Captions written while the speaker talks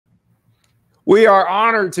We are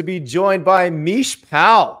honored to be joined by Mishael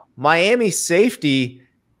Powell, Miami safety.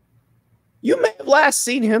 You may have last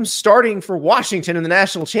seen him starting for Washington in the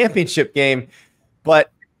national championship game,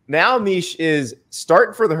 but now Mish is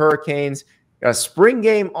starting for the Hurricanes. Got a spring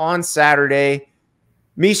game on Saturday.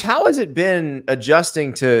 Mish, how has it been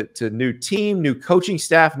adjusting to new team, new coaching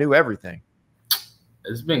staff, new everything?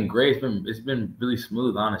 It's been great. It's been really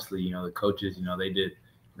smooth, honestly. The coaches, they did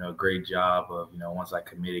a great job of, once I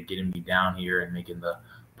committed, getting me down here and making the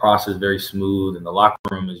process very smooth. And the locker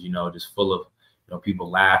room is, just full of, people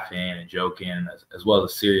laughing and joking as well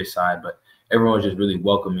as the serious side. But everyone was just really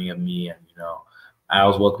welcoming of me, and, I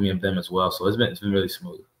was welcoming of them as well. So it's been really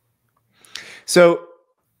smooth. So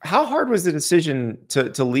how hard was the decision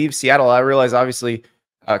to leave Seattle? I realize obviously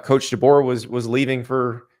Coach DeBoer was leaving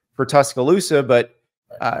for Tuscaloosa, but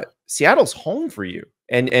Seattle's home for you.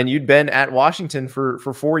 And you'd been at Washington for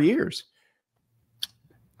 4 years.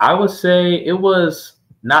 I would say it was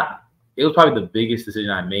probably the biggest decision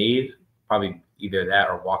I made, probably either that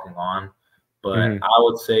or walking on. But I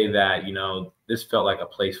would say that, this felt like a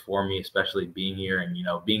place for me, especially being here and,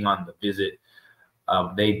 being on the visit.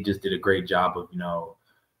 They just did a great job of,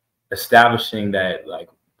 establishing that, like,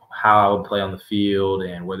 how I would play on the field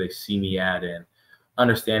and where they see me at, and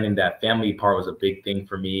understanding that family part was a big thing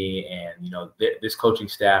for me. And, this coaching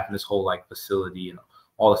staff and this whole facility and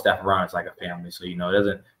all the staff around is like a family. So, it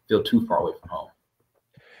doesn't feel too far away from home.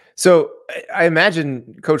 So I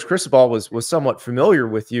imagine Coach Cristobal was somewhat familiar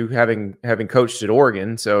with you, having coached at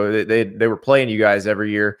Oregon. So they were playing you guys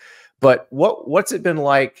every year. But what's it been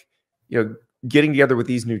like, getting together with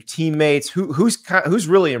these new teammates? Who's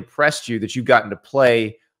really impressed you that you've gotten to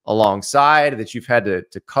play alongside, that you've had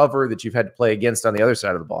to cover, that you've had to play against on the other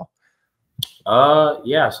side of the ball?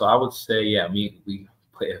 Yeah. So I would say, we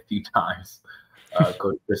played a few times.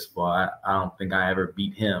 Coach Cristobal, I don't think I ever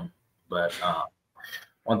beat him, but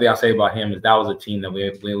one thing I'll say about him is that was a team that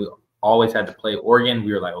we always had to play. Oregon,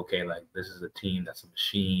 we were like, okay, this is a team that's a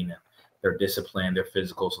machine, and they're disciplined, they're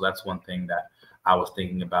physical. So that's one thing that I was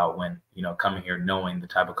thinking about when, coming here, knowing the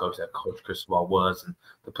type of coach that Coach Cristobal was and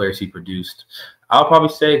the players he produced. I'll probably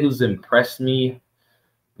say who's impressed me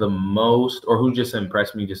the most, or who just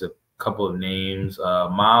impressed me, just a couple of names.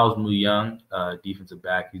 Miles Young, defensive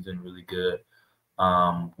back, he's been really good.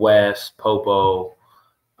 Wes, Popo,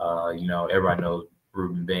 everybody knows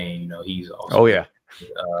Ruben Bain, he's also. Oh, yeah.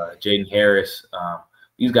 Jaden Harris.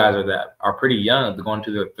 These guys are pretty young. They're going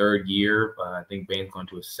to their third year. I think Bain's going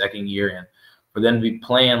to his second year. And for them to be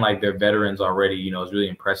playing like they're veterans already, is really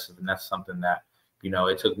impressive. And that's something that,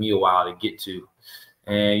 it took me a while to get to.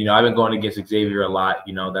 And, I've been going against Xavier a lot.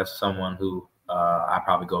 That's someone who I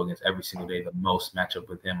probably go against every single day, the most matchup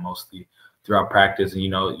with him mostly throughout practice.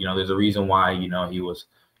 And, there's a reason why, he was,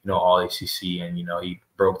 all ACC, and, he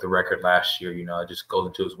broke the record last year. It just goes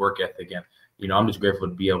into his work ethic. And, I'm just grateful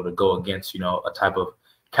to be able to go against, a type of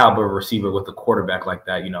caliber receiver with a quarterback like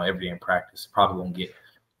that, every day in practice. Probably won't get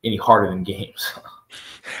any harder than games.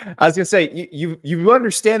 I was going to say, you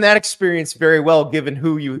understand that experience very well, given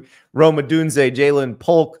who you, Roma Dunze, Jalen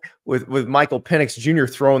Polk, with Michael Penix Jr.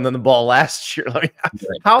 throwing them the ball last year. Right.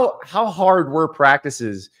 How hard were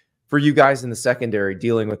practices for you guys in the secondary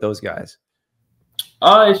dealing with those guys?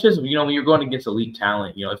 It's just, when you're going against elite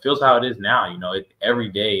talent, it feels how it is now. Every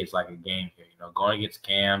day is like a game here. Going against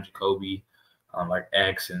Cam, Jacoby, like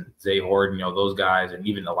X and Zay Horton, those guys, and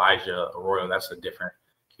even Elijah Arroyo, that's a different,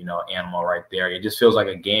 animal right there. It just feels like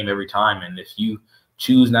a game every time. And if you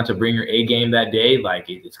choose not to bring your A game that day,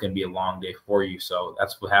 it's going to be a long day for you. So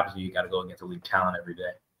that's what happens when you got to go against elite talent every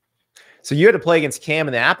day. So you had to play against Cam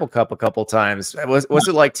in the Apple Cup a couple times. What's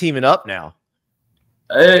it like teaming up now?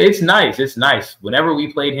 It's nice. It's nice. Whenever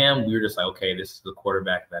we played him, we were just like, okay, this is the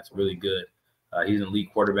quarterback that's really good. He's an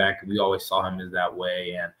elite quarterback. We always saw him as that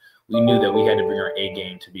way, and we knew that we had to bring our A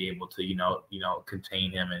game to be able to,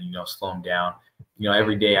 contain him and, slow him down.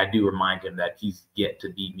 Every day I do remind him that he's yet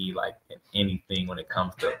to beat me like in anything when it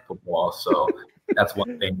comes to football. So that's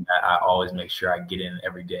one thing that I always make sure I get in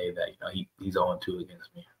every day, that, he's 0-2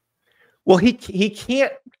 against me. Well, he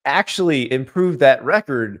can't actually improve that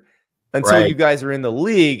record until you guys are in the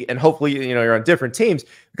league, and hopefully, you're on different teams,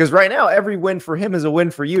 because right now every win for him is a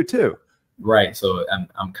win for you too. Right. So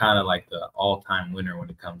I'm kind of like the all-time winner when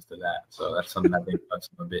it comes to that. So that's something I think about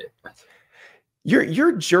a bit.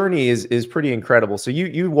 Your journey is pretty incredible. So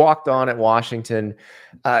you walked on at Washington.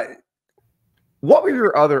 What were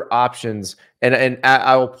your other options? And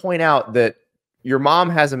I will point out that your mom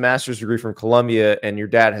has a master's degree from Columbia and your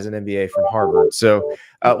dad has an MBA from Harvard. So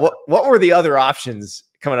what were the other options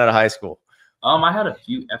coming out of high school? I had a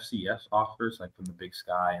few FCS offers, like from the Big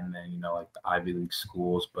Sky, and then, like the Ivy League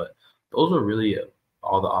schools. But those were really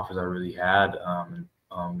all the offers I really had.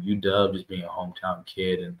 UW, just being a hometown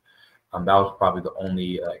kid, and that was probably the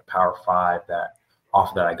only like Power 5 that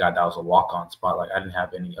offer that I got that was a walk-on spot. Like I didn't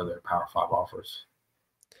have any other Power 5 offers.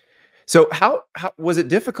 So how was it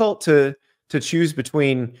difficult to choose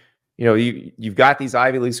between, you know, you've got these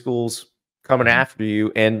Ivy League schools coming after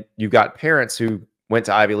you, and you've got parents who went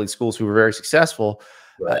to Ivy League schools who were very successful,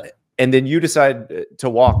 Right. and then you decide to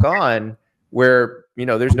walk on where, you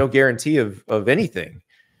know, there's no guarantee of anything.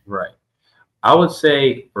 Right. I would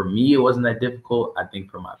say for me, it wasn't that difficult. I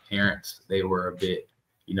think for my parents, they were a bit,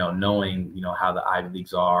 you know, knowing, you know, how the Ivy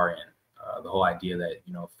Leagues are, and the whole idea that,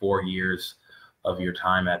 you know, 4 years of your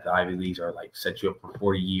time at the Ivy Leagues are like set you up for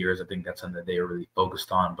 40 years. I think that's something that they were really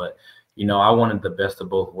focused on. But, you know, I wanted the best of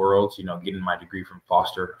both worlds, you know, getting my degree from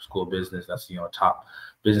Foster School of Business. That's, you know, a top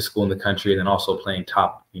business school in the country. And then also playing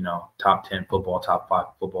top 10 football, top 5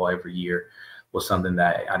 football every year was something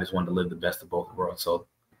that I just wanted to live the best of both worlds. So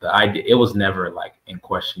the idea, it was never like in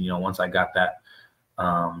question. You know, once I got that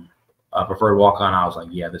preferred walk on, I was like,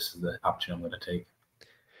 yeah, this is the opportunity I'm going to take.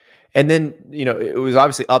 And then, you know, it was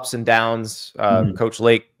obviously ups and downs. Coach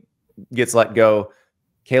Lake gets let go.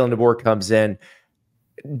 Kalen DeBoer comes in.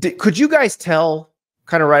 Could you guys tell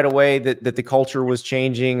kind of right away that the culture was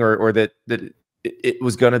changing, or that it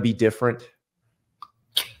was going to be different?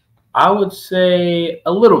 I would say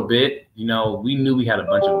a little bit. You know, we knew we had a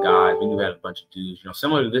bunch of guys. We knew we had a bunch of dudes, you know,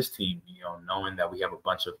 similar to this team, you know, knowing that we have a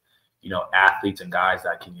bunch of, you know, athletes and guys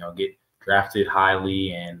that can, you know, get drafted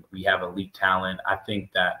highly, and we have elite talent. I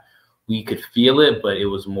think that we could feel it, but it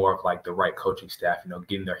was more of like the right coaching staff, you know,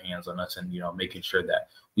 getting their hands on us and, you know, making sure that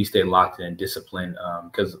we stay locked in and disciplined.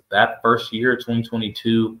 Because that first year,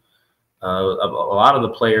 2022, a lot of the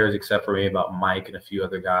players, except for maybe about Mike and a few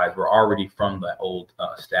other guys, were already from the old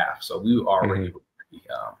staff. So we were already,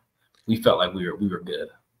 we felt like we were good.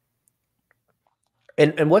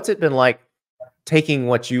 And what's it been like taking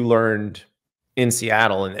what you learned in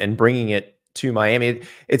Seattle and bringing it to Miami?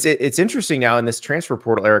 It's interesting now in this transfer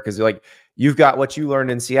portal era, because like you've got what you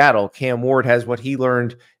learned in Seattle, Cam Ward has what he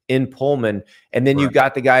learned in Pullman, and then you've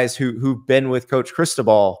got the guys who've been with Coach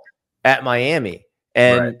Cristobal at Miami,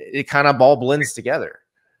 and it kind of all blends together.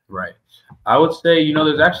 Right. I would say, you know,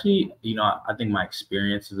 there's actually, you know, I think my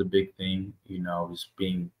experience is a big thing, you know, just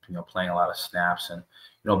being, you know, playing a lot of snaps and,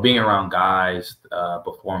 you know, being around guys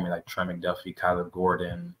before me like Trey McDuffie, Kyler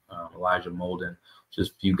Gordon, Elijah Molden,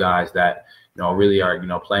 just a few guys that, you know, really are, you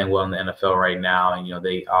know, playing well in the NFL right now. And, you know,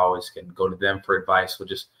 they always can go to them for advice. So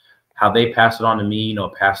just how they pass it on to me, you know,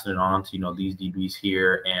 passing it on to, you know, these DBs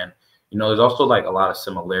here. And, you know, there's also like a lot of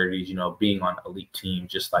similarities, you know, being on elite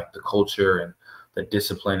teams, just like the culture and the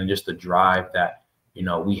discipline and just the drive that, you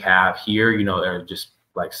know, we have here, you know, are just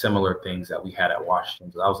like similar things that we had at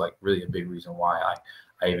Washington. So that was like really a big reason why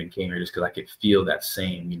I even came here, just because I could feel that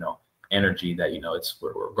same, you know, energy that, you know,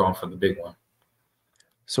 we're going for the big one.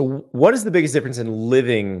 So what is the biggest difference in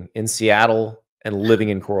living in Seattle and living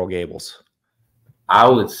in Coral Gables? I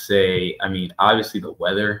would say, I mean, obviously the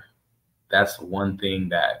weather, that's one thing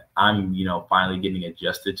that I'm, you know, finally getting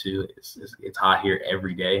adjusted to. It's hot here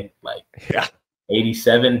every day. Like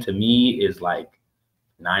 87 to me is like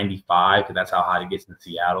 95, because that's how hot it gets in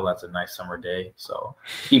Seattle. That's a nice summer day. So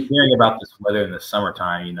keep hearing about this weather in the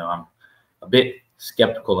summertime, you know, I'm a bit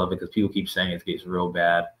skeptical of it because people keep saying it gets real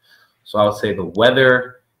bad. So I would say the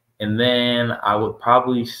weather, and then I would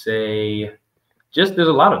probably say just there's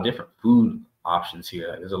a lot of different food options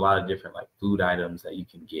here. There's a lot of different like food items that you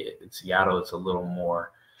can get. In Seattle, it's a little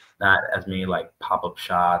more, not as many like pop-up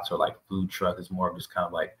shops or like food truck. It's more of just kind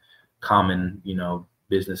of like common, you know,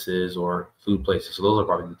 businesses or food places. So those are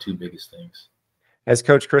probably the two biggest things. Has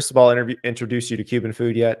Coach Cristobal introduced you to Cuban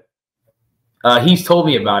food yet? He's told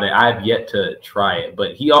me about it. I've yet to try it,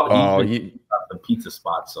 but he's been the pizza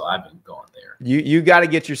spots, so I've been going there. You got to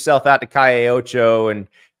get yourself out to Calle Ocho and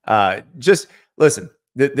just listen.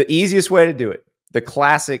 The easiest way to do it, the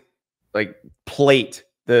classic like plate,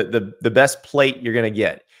 the best plate you're gonna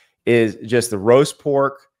get is just the roast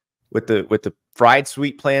pork with the fried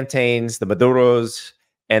sweet plantains, the maduros,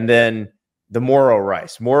 and then the moro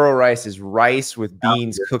rice. Moro rice is rice with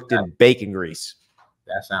beans cooked in bacon grease.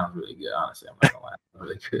 That sounds really good, honestly. I'm not gonna lie.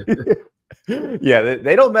 Really good. Yeah,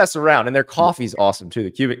 they don't mess around, and their coffee's awesome too.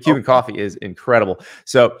 The Cuban coffee is incredible.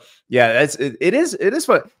 So yeah, it is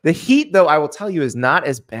fun. The heat, though, I will tell you, is not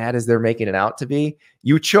as bad as they're making it out to be.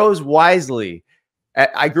 You chose wisely.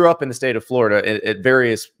 I grew up in the state of Florida in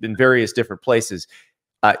various different places.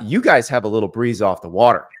 You guys have a little breeze off the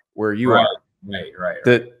water where you are. Right.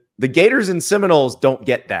 The Gators and Seminoles don't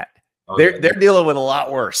get that. They're dealing with a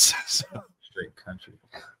lot worse. Straight country.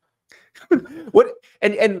 What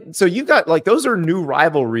and so you got like those are new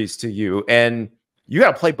rivalries to you, and you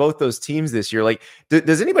got to play both those teams this year. Like,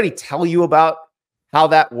 does anybody tell you about how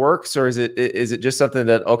that works, or is it just something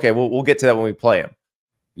that okay, we'll get to that when we play them?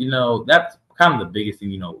 That's kind of the biggest thing.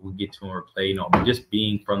 We get to when we play. Just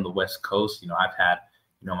being from the West Coast. I've had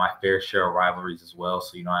my fair share of rivalries as well.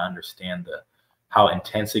 So I understand how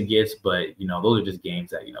intense it gets. But those are just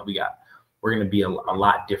games that we're going to be a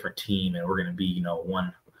lot different team, and we're going to be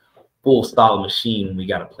one full solid machine. We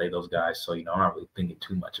got to play those guys. So I'm not really thinking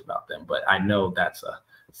too much about them. But I know that's a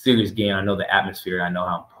serious game. I know the atmosphere. I know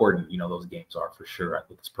how important those games are for sure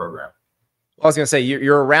with this program. I was going to say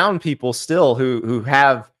you're around people still who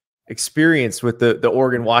have experience with the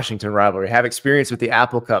Oregon-Washington rivalry, have experience with the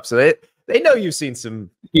Apple Cup, so they know you've seen some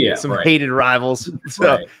right. hated rivals.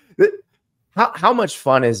 So right. How much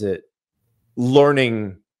fun is it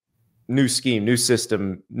learning new scheme, new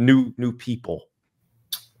system, new people?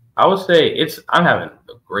 I would say I'm having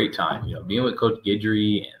a great time. Being with Coach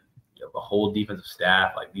Guidry and the whole defensive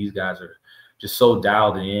staff. Like, these guys are just so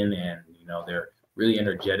dialed in, and they're really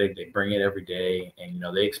energetic. They bring it every day, and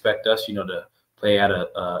they expect us to play at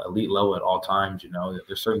a elite level at all times.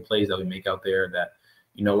 There's certain plays that we make out there that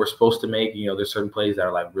we're supposed to make. There's certain plays that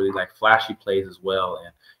are like really like flashy plays as well,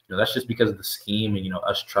 and that's just because of the scheme and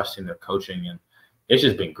us trusting their coaching. And it's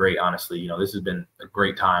just been great, honestly. This has been a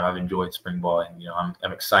great time. I've enjoyed spring ball, and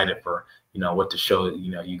I'm excited for what to show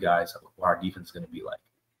you guys what our defense is going to be like.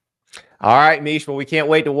 All right, Mish. Well, we can't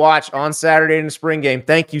wait to watch on Saturday in the spring game.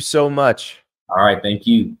 Thank you so much. All right, thank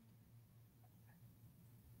you.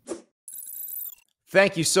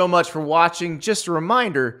 Thank you so much for watching. Just a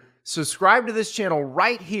reminder, subscribe to this channel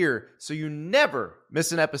right here so you never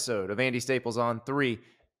miss an episode of Andy Staples on 3.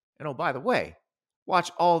 And oh, by the way, watch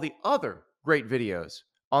all the other great videos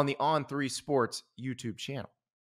on the On3 Sports YouTube channel.